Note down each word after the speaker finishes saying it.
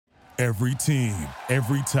Every team,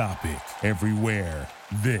 every topic, everywhere.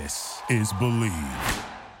 This is Believe.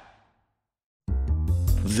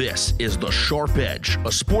 This is The Sharp Edge,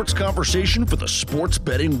 a sports conversation for the sports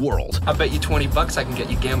betting world. I bet you $20 I can get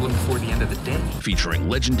you gambling before the end of the day. Featuring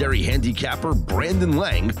legendary handicapper Brandon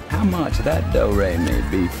Lang. How much that do-re may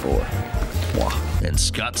be for? And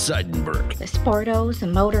Scott Seidenberg. The sportos,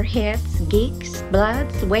 motorheads, geeks,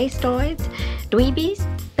 bloods, wastoids, dweebies,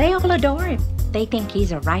 they all adore him. They think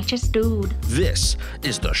he's a righteous dude. This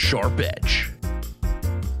is The Sharp Edge.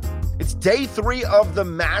 It's day 3 of the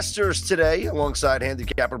Masters today, alongside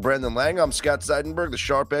handicapper Brandon Lang. I'm Scott Seidenberg, the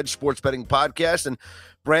Sharp Edge Sports Betting Podcast. And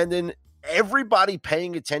Brandon, everybody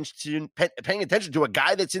paying attention to a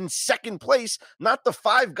guy that's in second place, not the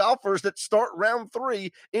 5 golfers that start round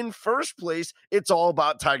 3 in first place. It's all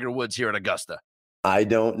about Tiger Woods here at Augusta. I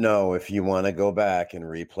don't know if you want to go back and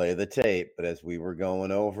replay the tape, but as we were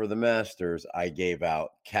going over the Masters, I gave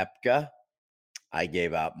out Koepka, I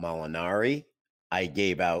gave out Molinari, I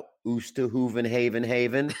gave out Oosterhoven.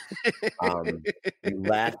 You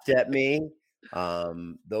laughed at me.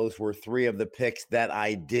 Those were 3 of the picks that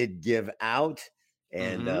I did give out.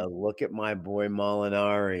 And look at my boy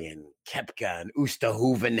Molinari and Koepka and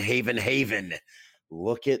Oosterhoven.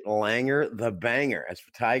 Look at Langer, the banger. As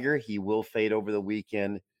for Tiger, he will fade over the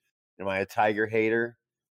weekend. Am I a Tiger hater?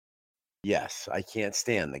 Yes, I can't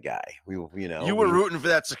stand the guy. You were rooting for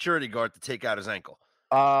that security guard to take out his ankle.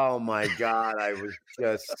 Oh my God, I was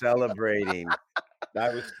just celebrating. I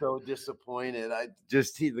was so disappointed.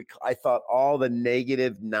 I thought all the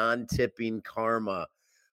negative non-tipping karma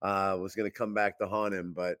was going to come back to haunt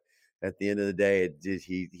him, but at the end of the day,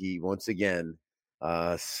 he once again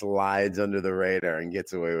slides under the radar and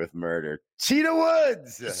gets away with murder. Cheetah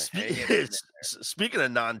Woods. Speaking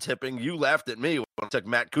of non-tipping, you laughed at me when I took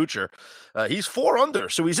Matt Kuchar. He's 4 under,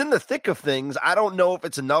 so he's in the thick of things. I don't know if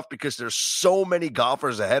it's enough because there's so many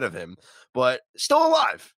golfers ahead of him, but still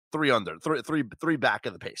alive. 3 under, three back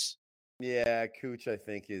of the pace. Yeah, Kuch, I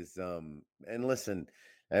think is and listen,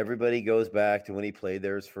 everybody goes back to when he played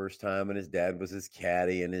there his first time and his dad was his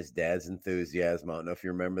caddy and his dad's enthusiasm. I don't know if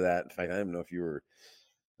you remember that. In fact, I don't know if you were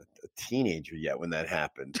a teenager yet when that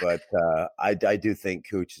happened, but I do think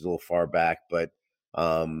Kuch is a little far back. But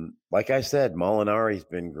like I said, Molinari's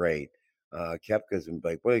been great. Koepka's been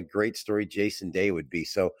like, what a great story Jason Day would be.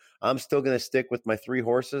 So I'm still going to stick with my 3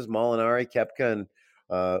 horses, Molinari, Koepka, and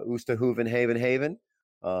Oosterhoven.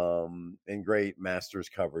 And great Masters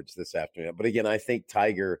coverage this afternoon. But again, I think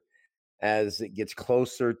Tiger, as it gets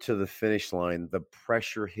closer to the finish line, the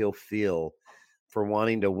pressure he'll feel for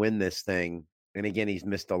wanting to win this thing. And again, he's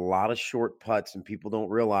missed a lot of short putts, and people don't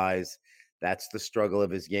realize that's the struggle of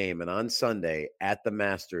his game. And on Sunday at the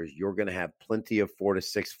Masters, you're going to have plenty of 4 to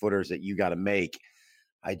 6 footers that you got to make.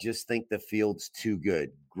 I just think the field's too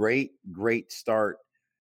good. Great start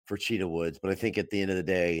for Cheetah Woods. But I think at the end of the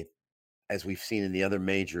day, as we've seen in the other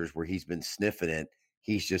majors where he's been sniffing it,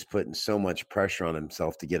 he's just putting so much pressure on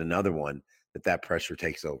himself to get another one that pressure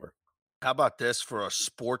takes over. How about this for a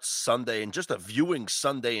sports Sunday and just a viewing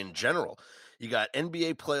Sunday in general? You got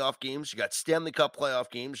NBA playoff games, you got Stanley Cup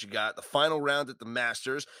playoff games, you got the final round at the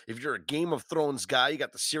Masters. If you're a Game of Thrones guy, you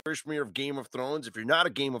got the series premiere of Game of Thrones. If you're not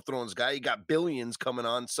a Game of Thrones guy, you got Billions coming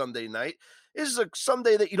on Sunday night. This is a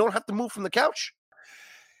Sunday that you don't have to move from the couch.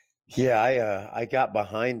 Yeah, I got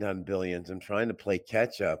behind on Billions. I'm trying to play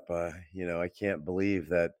catch up. I can't believe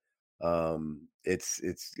that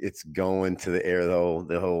it's going to the air.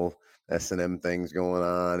 The whole S&M thing's going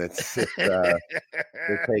on.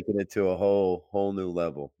 They're taking it to a whole new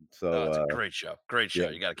level. So it's a great show. Yeah,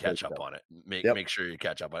 you got to catch up on it. Make sure you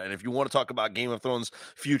catch up on it. And if you want to talk about Game of Thrones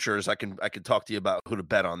futures, I can talk to you about who to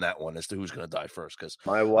bet on that one as to who's going to die first. Because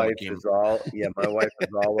my wife is all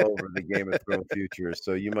over the Game of Thrones futures.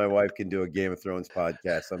 So my wife can do a Game of Thrones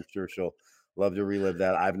podcast. I'm sure she'll love to relive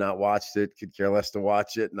that. I've not watched it. Could care less to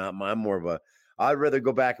watch it. I'm more of I'd rather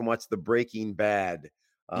go back and watch the Breaking Bad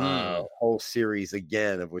whole series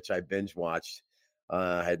again, of which I binge watched.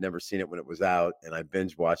 I had never seen it when it was out, and I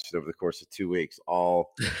binge watched it over the course of 2 weeks.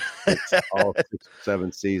 All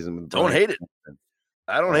 7 seasons. Don't hate it.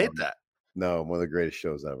 I don't hate that. No, one of the greatest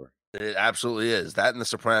shows ever. It absolutely is. That and The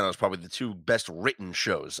Sopranos, probably the 2 best written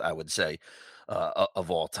shows, I would say, of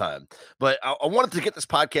all time. But I wanted to get this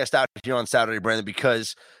podcast out here on Saturday, Brandon,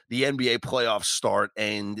 because the NBA playoffs start,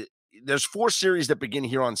 and there's 4 series that begin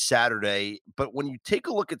here on Saturday. But when you take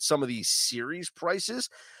a look at some of these series prices,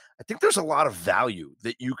 I think there's a lot of value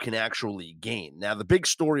that you can actually gain. Now, the big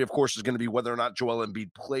story, of course, is going to be whether or not Joel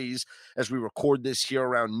Embiid plays as we record this here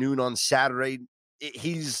around noon on Saturday.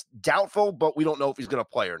 He's doubtful, but we don't know if he's going to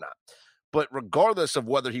play or not. But regardless of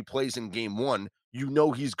whether he plays in game one, you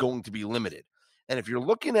know he's going to be limited. And if you're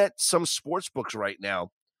looking at some sports books right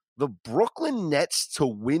now, the Brooklyn Nets to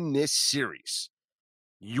win this series,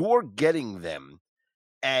 you're getting them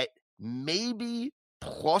at maybe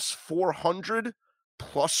plus 400,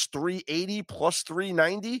 plus 380, plus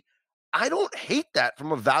 390. I don't hate that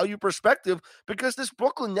from a value perspective because this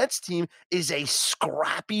Brooklyn Nets team is a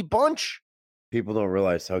scrappy bunch. People don't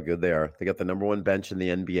realize how good they are. They got the number one bench in the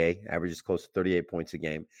NBA, averages close to 38 points a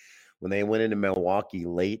game. When they went into Milwaukee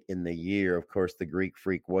late in the year, of course, the Greek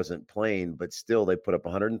Freak wasn't playing, but still they put up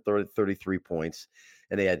 133 points,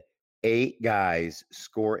 and they had 8 guys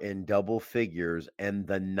score in double figures, and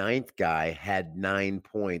the 9th guy had 9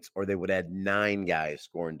 points, or they would add 9 guys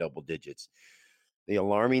scoring double digits. The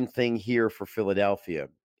alarming thing here for Philadelphia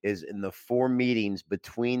is in the 4 meetings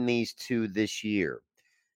between these two this year,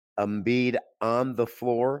 Embiid on the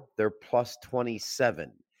floor, they're plus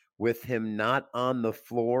 27. With him not on the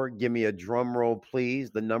floor, give me a drum roll,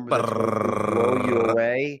 please. The number that's going to blow you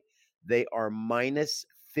away. They are minus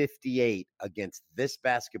 58 against this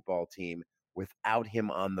basketball team without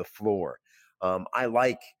him on the floor. I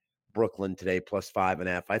like Brooklyn today, plus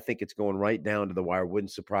 5.5. I think it's going right down to the wire.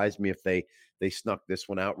 Wouldn't surprise me if they snuck this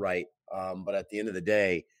one out right. But at the end of the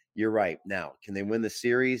day, you're right. Now, can they win the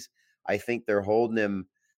series? I think they're holding him.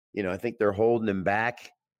 I think they're holding him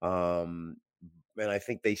back. And I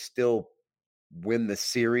think they still win the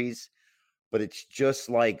series. But it's just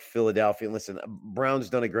like Philadelphia. Listen, Brown's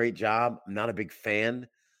done a great job. I'm not a big fan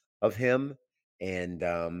of him. And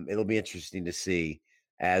it'll be interesting to see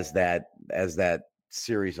as that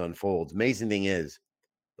series unfolds. Amazing thing is,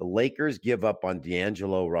 the Lakers give up on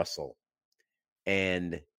D'Angelo Russell.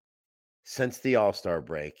 And since the All-Star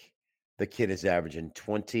break, the kid is averaging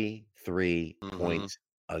 23 points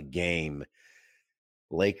a game.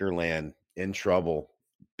 Lakerland in trouble,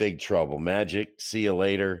 big trouble. Magic, see you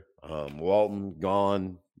later. Walton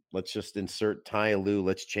gone. Let's just insert Ty Lue.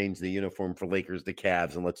 Let's change the uniform for Lakers to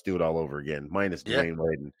Cavs, and let's do it all over again. Minus Dwayne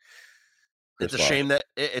Wade. It's a shame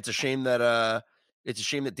that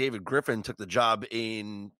David Griffin took the job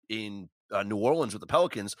in New Orleans with the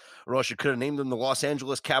Pelicans, or else you could have named them the Los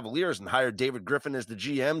Angeles Cavaliers and hired David Griffin as the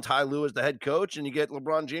GM, Ty Lue as the head coach, and you get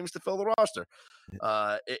LeBron James to fill the roster.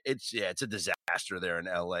 It's a disaster there in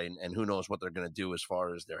LA, and who knows what they're going to do as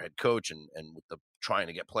far as their head coach and with the trying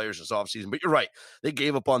to get players this offseason. But you're right, they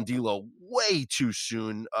gave up on D'Lo way too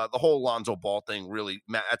soon. The whole Lonzo Ball thing, really,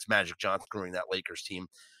 that's Magic Johnson screwing that Lakers team.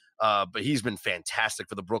 But he's been fantastic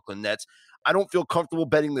for the Brooklyn Nets. I don't feel comfortable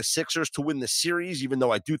betting the Sixers to win the series, even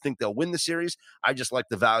though I do think they'll win the series. I just like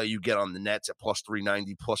the value you get on the Nets at plus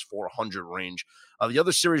 390, plus 400 range. The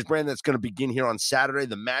other series, Brandon, that's going to begin here on Saturday,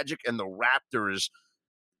 the Magic and the Raptors.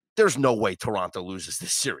 There's no way Toronto loses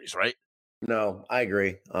this series, right? No, I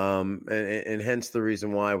agree. And hence the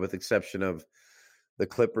reason why, with exception of the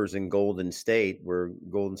Clippers and Golden State, where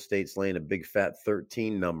Golden State's laying a big fat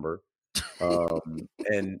 13 number.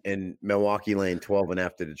 And Milwaukee laying 12 and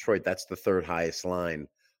after Detroit, that's the third highest line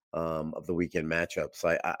of the weekend matchups.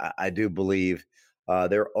 I do believe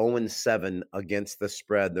they're 0-7 against the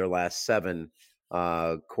spread their last 7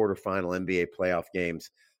 quarterfinal NBA playoff games.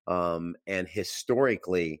 And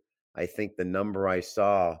historically, I think the number I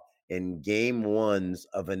saw in game ones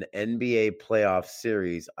of an NBA playoff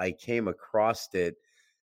series, I came across it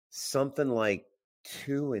something like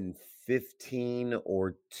 2-15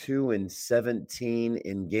 or 2-17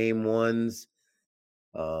 in game ones.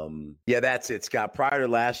 That's it, Scott. Prior to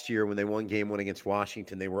last year, when they won game 1 against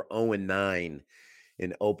Washington, they were 0-9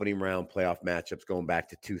 in opening round playoff matchups going back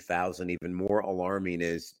to 2000. Even more alarming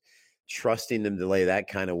is trusting them to lay that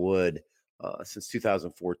kind of wood since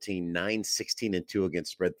 2014, 9-16-2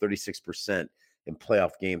 against spread, 36% in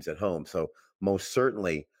playoff games at home. So most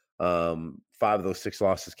certainly 5 of those 6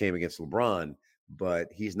 losses came against LeBron, but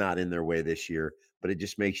he's not in their way this year. But it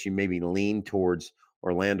just makes you maybe lean towards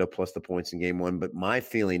Orlando plus the points in game 1. But my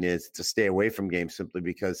feeling is to stay away from games simply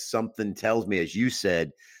because something tells me, as you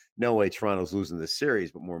said, no way Toronto's losing this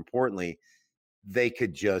series. But more importantly, they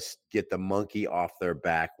could just get the monkey off their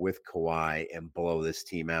back with Kawhi and blow this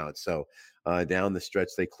team out. So down the stretch,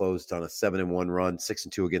 they closed on a 7-1 run,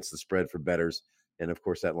 6-2 against the spread for bettors. And of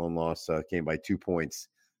course, that lone loss came by 2 points.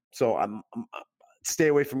 So I'm stay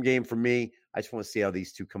away from game for me. I just want to see how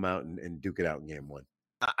these two come out and duke it out in game 1.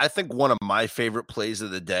 I think one of my favorite plays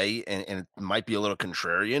of the day, and it might be a little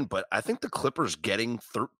contrarian, but I think the Clippers getting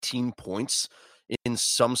 13 points in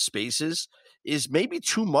some spaces is maybe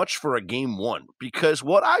too much for a game 1, because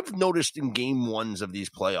what I've noticed in game 1s of these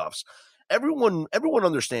playoffs, everyone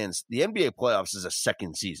understands the NBA playoffs is a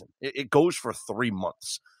second season. It goes for 3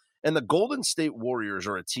 months. And the Golden State Warriors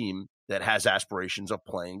are a team that has aspirations of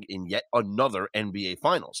playing in yet another NBA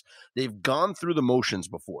Finals. They've gone through the motions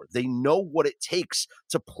before. They know what it takes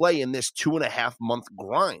to play in this 2.5-month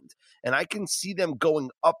grind. And I can see them going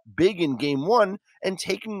up big in game one and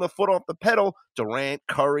taking the foot off the pedal. Durant,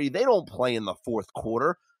 Curry, they don't play in the fourth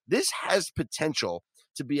quarter. This has potential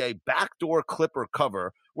to be a backdoor Clipper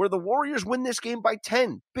cover where the Warriors win this game by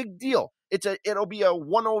 10. Big deal. It'll be a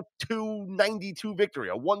 102-92 victory,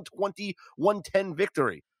 a 120-110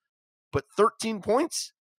 victory. But 13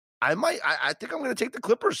 points? I think I'm going to take the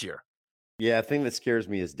Clippers here. Yeah, the thing that scares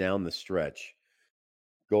me is down the stretch.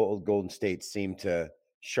 Golden State seemed to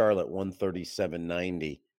Charlotte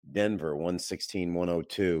 137-90, Denver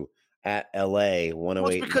 116-102, at LA 108. Well,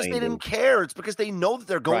 it's because they didn't care. It's because they know that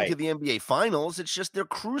they're going to the NBA Finals. It's just they're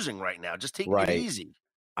cruising right now, just taking it easy.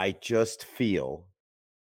 I just feel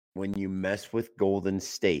when you mess with Golden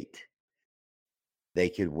State, they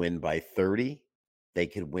could win by 30. They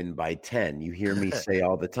could win by 10. You hear me say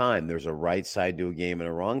all the time, there's a right side to a game and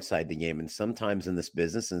a wrong side to a game. And sometimes in this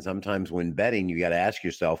business and sometimes when betting, you got to ask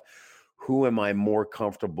yourself, who am I more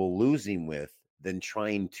comfortable losing with than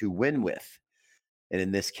trying to win with? And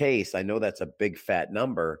in this case, I know that's a big fat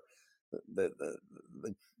number.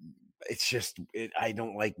 It's just I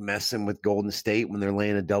don't like messing with Golden State when they're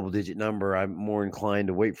laying a double-digit number. I'm more inclined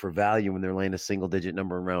to wait for value when they're laying a single-digit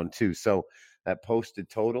number in round two. So that posted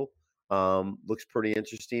total looks pretty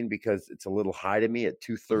interesting because it's a little high to me at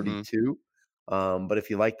 232. But if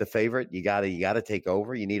you like the favorite, you gotta take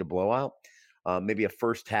over. You need a blowout, maybe a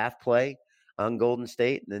first half play on Golden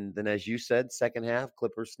State, and then as you said, second half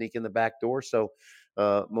Clippers sneak in the back door. So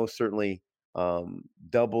most certainly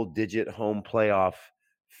double-digit home playoff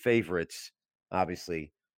favorites,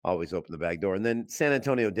 obviously, always open the back door. And then San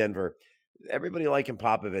Antonio, Denver, everybody liking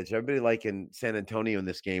Popovich, everybody liking San Antonio in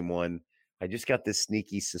this game one. I just got this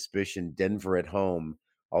sneaky suspicion Denver at home,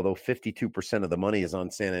 although 52% of the money is on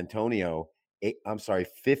San Antonio.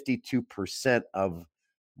 52% of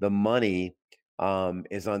the money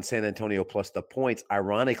is on San Antonio plus the points.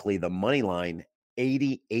 Ironically, the money line,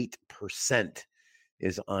 88%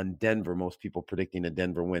 is on Denver. Most people predicting a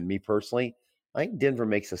Denver win. Me personally, I think Denver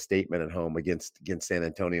makes a statement at home against San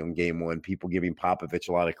Antonio in game one. People giving Popovich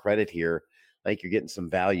a lot of credit here. I think you're getting some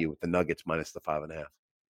value with the Nuggets minus the 5.5.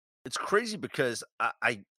 It's crazy because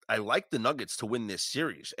I like the Nuggets to win this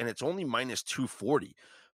series, and it's only minus 240.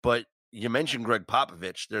 But you mentioned Greg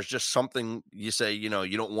Popovich. There's just something you say, you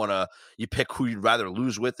don't want to, you pick who you'd rather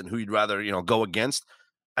lose with and who you'd rather, go against.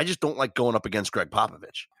 I just don't like going up against Greg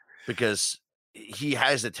Popovich because he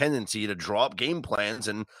has a tendency to draw up game plans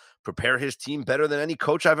and prepare his team better than any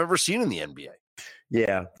coach I've ever seen in the NBA.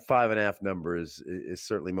 Yeah, 5.5 numbers is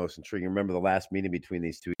certainly most intriguing. Remember the last meeting between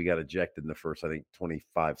these two, he got ejected in the first,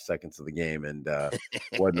 25 seconds of the game and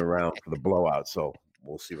wasn't around for the blowout. So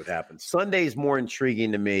we'll see what happens. Sunday's more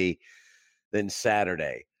intriguing to me than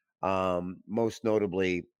Saturday. Most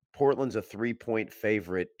notably, Portland's a 3-point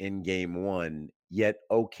favorite in game one, yet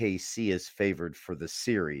OKC is favored for the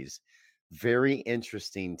series. Very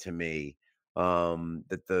interesting to me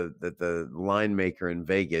that the line maker in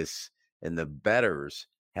Vegas and the bettors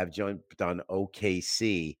have jumped on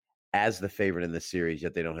OKC as the favorite in the series,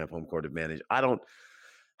 yet they don't have home court advantage. I don't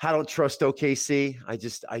trust OKC. I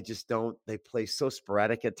just don't. They play so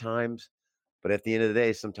sporadic at times. But at the end of the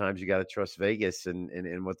day, sometimes you got to trust Vegas and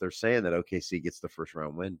what they're saying that OKC gets the first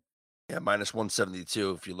round win. Yeah, minus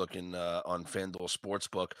 172 if you're looking on FanDuel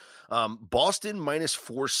Sportsbook. Boston minus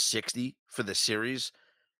 460 for the series.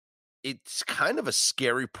 It's kind of a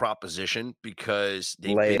scary proposition because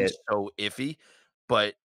they've been so iffy.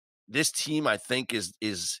 But this team, I think, is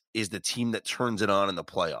the team that turns it on in the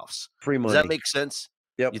playoffs. Free money. Does that make sense?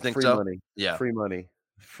 Yep. You think free so? Money. Yeah. Free money.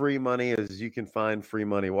 Free money as you can find free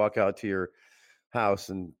money. Walk out to your house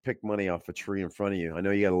and pick money off a tree in front of you. I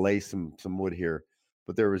know you got to lay some wood here,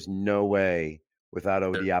 but there was no way without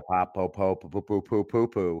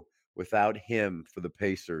without him for the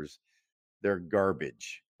Pacers. They're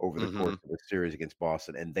garbage over the course of the series against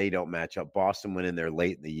Boston, and they don't match up. Boston went in there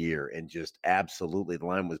late in the year and just absolutely, the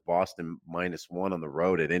line was Boston -1 on the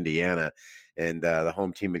road at Indiana, and the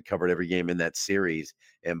home team had covered every game in that series,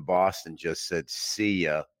 and Boston just said, see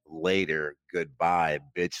ya later, goodbye,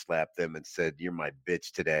 bitch slapped them and said, you're my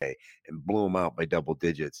bitch today, and blew them out by double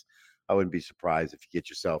digits. I wouldn't be surprised if you get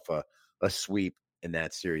yourself a sweep in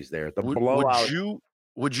that series there. The blowout.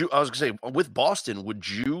 Would you, I was going to say, with Boston, would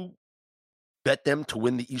you bet them to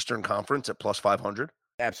win the Eastern Conference at plus 500?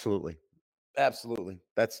 Absolutely. That's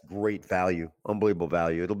great value. Unbelievable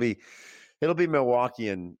value. It'll be Milwaukee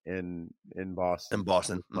and Boston. In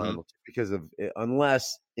Boston. Because of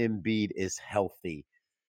unless Embiid is healthy.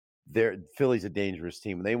 Philly's a dangerous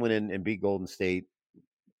team. When they went in and beat Golden State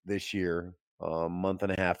this year, a month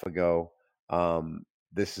and a half ago,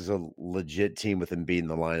 this is a legit team with Embiid in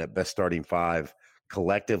the lineup. Best starting five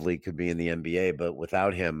collectively could be in the NBA, but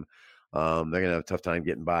without him, they're going to have a tough time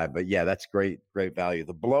getting by. But yeah, that's great value.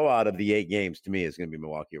 The blowout of the 8 games to me is going to be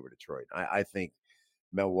Milwaukee over Detroit. I think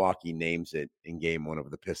Milwaukee names it in game 1 over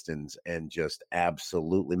the Pistons and just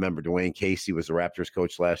absolutely. Remember, Dwayne Casey was the Raptors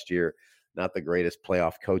coach last year. Not the greatest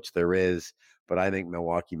playoff coach there is, but I think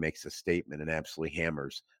Milwaukee makes a statement and absolutely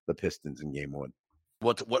hammers the Pistons in game 1.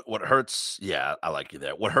 What hurts? Yeah, I like you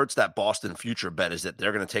there. What hurts that Boston future bet is that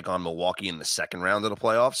they're going to take on Milwaukee in the second round of the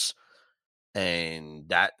playoffs, and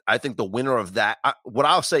that I think the winner of that. What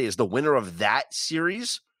I'll say is the winner of that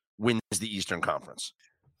series wins the Eastern Conference.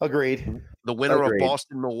 Agreed. The winner of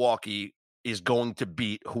Boston Milwaukee is going to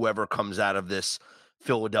beat whoever comes out of this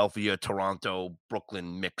Philadelphia, Toronto,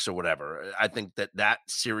 Brooklyn mix or whatever. I think that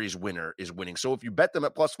series winner is winning. So if you bet them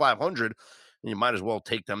at plus 500. You might as well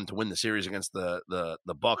take them to win the series against the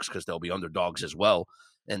Bucks because they'll be underdogs as well,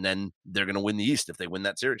 and then they're going to win the East if they win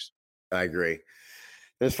that series. I agree.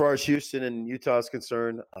 As far as Houston and Utah is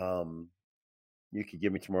concerned, you could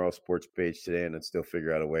give me tomorrow's sports page today, and I'd still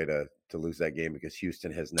figure out a way to lose that game because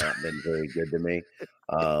Houston has not been very good to me.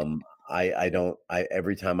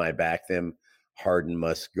 Every time I back them, Harden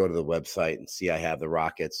must go to the website and see I have the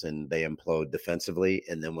Rockets and they implode defensively.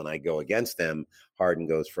 And then when I go against them, Harden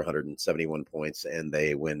goes for 171 points and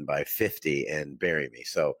they win by 50 and bury me.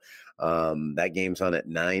 So that game's on at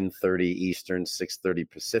 9:30 Eastern, 6:30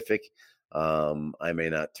 Pacific. I may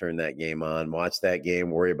not turn that game on, watch that game,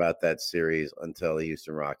 worry about that series until the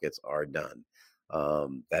Houston Rockets are done.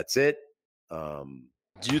 That's it.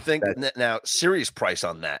 Do you think now series price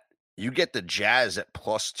on that, you get the Jazz at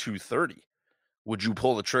plus 230? Would you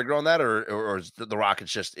pull the trigger on that, or is the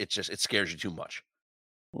Rockets it scares you too much?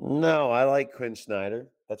 No, I like Quinn Snyder.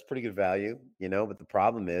 That's pretty good value, but the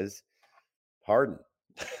problem is Harden.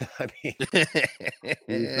 I mean,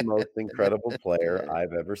 he's the most incredible player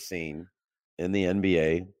I've ever seen in the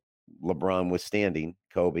NBA. LeBron withstanding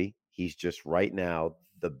Kobe. He's just right now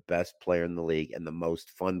the best player in the league and the most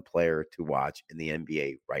fun player to watch in the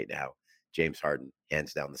NBA right now. James Harden,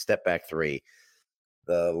 hands down. The step back three,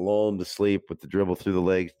 the lull him to sleep with the dribble through the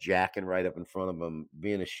legs, jacking right up in front of him.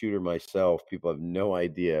 Being a shooter myself, people have no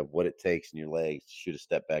idea what it takes in your legs to shoot a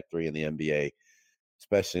step back three in the NBA,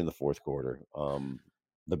 especially in the fourth quarter.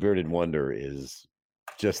 The bearded wonder is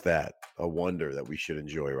just that, a wonder that we should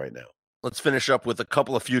enjoy right now. Let's finish up with a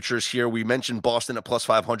couple of futures here. We mentioned Boston at plus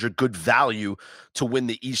 500, good value to win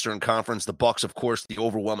the Eastern Conference. The Bucks, of course, the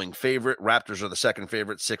overwhelming favorite. Raptors are the second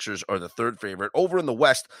favorite. Sixers are the third favorite. Over in the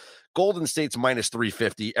West, Golden State's minus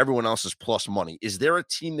 350. Everyone else is plus money. Is there a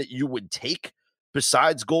team that you would take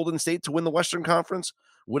besides Golden State to win the Western Conference?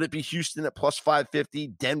 Would it be Houston at plus 550,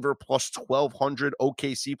 Denver plus 1,200,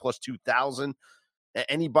 OKC plus 2,000?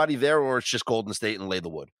 Anybody there, or it's just Golden State and lay the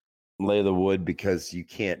wood? Lay the wood, because you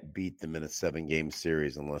can't beat them in a 7-game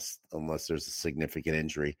series unless there's a significant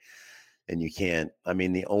injury, and you can't. I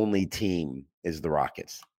mean, the only team is the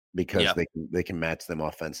Rockets because they can match them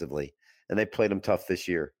offensively, and they played them tough this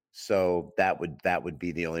year. So that would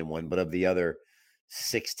be the only one. But of the other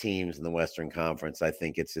 6 teams in the Western Conference, I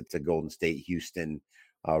think it's a Golden State, Houston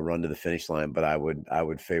run to the finish line. But I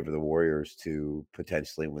would favor the Warriors to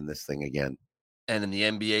potentially win this thing again. And in the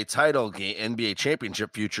NBA title game, NBA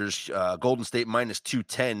championship futures, Golden State minus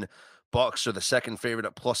 210. Bucks are the second favorite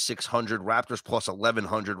at plus 600. Raptors plus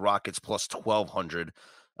 1,100. Rockets plus 1,200.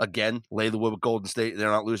 Again, lay the wood with Golden State. They're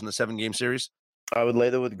not losing the 7-game series. I would lay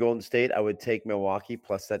the wood with Golden State. I would take Milwaukee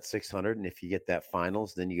plus that 600. And if you get that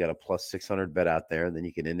finals, then you got a plus 600 bet out there. And then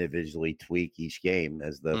you can individually tweak each game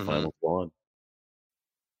as the finals go on.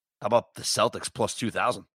 How about the Celtics plus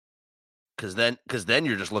 2,000? Because then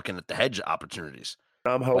you're just looking at the hedge opportunities.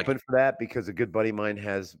 I'm hoping for that, because a good buddy of mine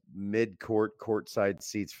has courtside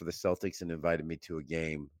seats for the Celtics and invited me to a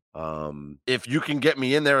game. If you can get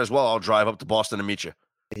me in there as well, I'll drive up to Boston to meet you.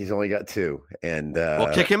 He's only got 2, and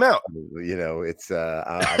we'll kick him out. It's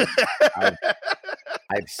I've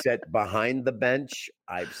sat behind the bench.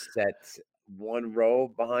 I've sat one row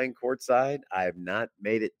behind courtside. I have not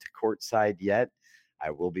made it to courtside yet. I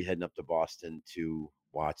will be heading up to Boston to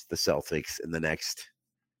watch the Celtics in the next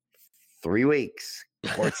 3 weeks.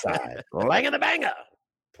 Courtside. Lang the banger.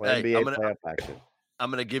 Play NBA playoff action.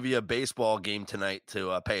 I'm going to give you a baseball game tonight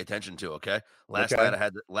to pay attention to, okay? Last night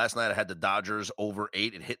I had the Dodgers over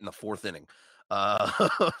 8 and hit in the 4th inning. I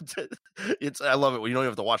love it when you don't even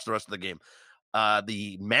have to watch the rest of the game.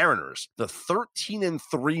 The Mariners, the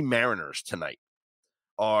 13-3 Mariners tonight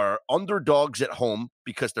are underdogs at home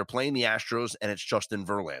because they're playing the Astros and it's Justin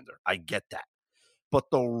Verlander. I get that. But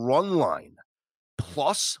the run line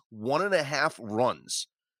plus 1.5 runs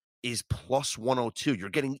is plus 102. You're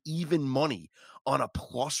getting even money on a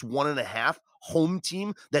plus 1.5 home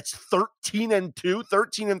team that's 13-2,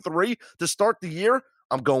 13-3 to start the year.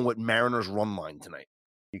 I'm going with Mariners run line tonight.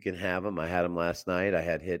 You can have them. I had them last night. I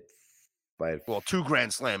had hit by 2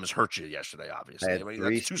 grand slams hurt you yesterday, obviously. I had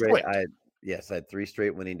 3 straight. I had 3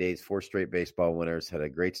 straight winning days, 4 straight baseball winners. Had a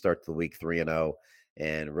great start to the week, 3-0,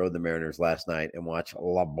 and rode the Mariners last night and watched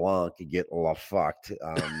LeBlanc get fucked.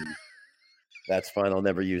 That's fine. I'll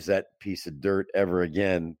never use that piece of dirt ever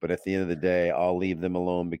again. But at the end of the day, I'll leave them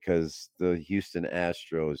alone because the Houston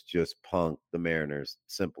Astros just punked the Mariners.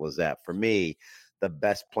 Simple as that. For me, the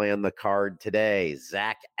best play on the card today,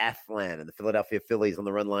 Zach Eflin and the Philadelphia Phillies on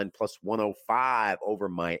the run line plus 105 over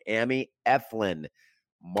Miami. Eflin,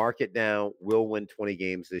 mark it down, will win 20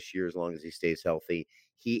 games this year as long as he stays healthy.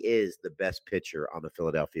 He is the best pitcher on the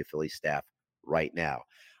Philadelphia Phillies staff right now.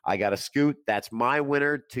 I got a Scoot. That's my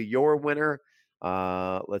winner to your winner.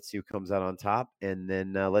 Let's see who comes out on top. And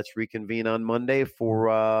then let's reconvene on Monday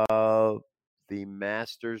for the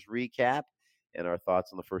Masters recap and our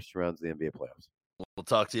thoughts on the first 2 rounds of the NBA playoffs. We'll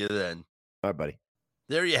talk to you then. All right, buddy.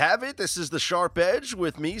 There you have it. This is The Sharp Edge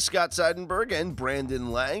with me, Scott Seidenberg, and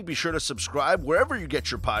Brandon Lang. Be sure to subscribe wherever you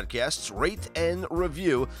get your podcasts, rate and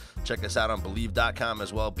review. Check us out on Believe.com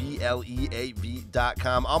as well,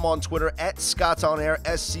 BLEAV.com. I'm on Twitter at ScottsOnAir,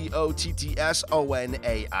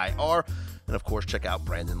 SCOTTSONAIR. And, of course, check out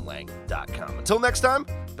BrandonLang.com. Until next time,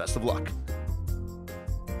 best of luck.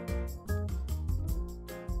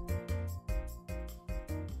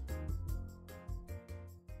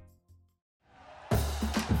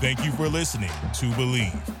 Thank you for listening to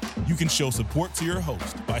Believe. You can show support to your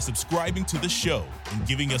host by subscribing to the show and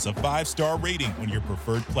giving us a 5-star rating on your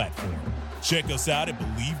preferred platform. Check us out at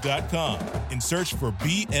Believe.com and search for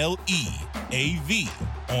BLEAV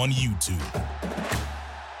on YouTube.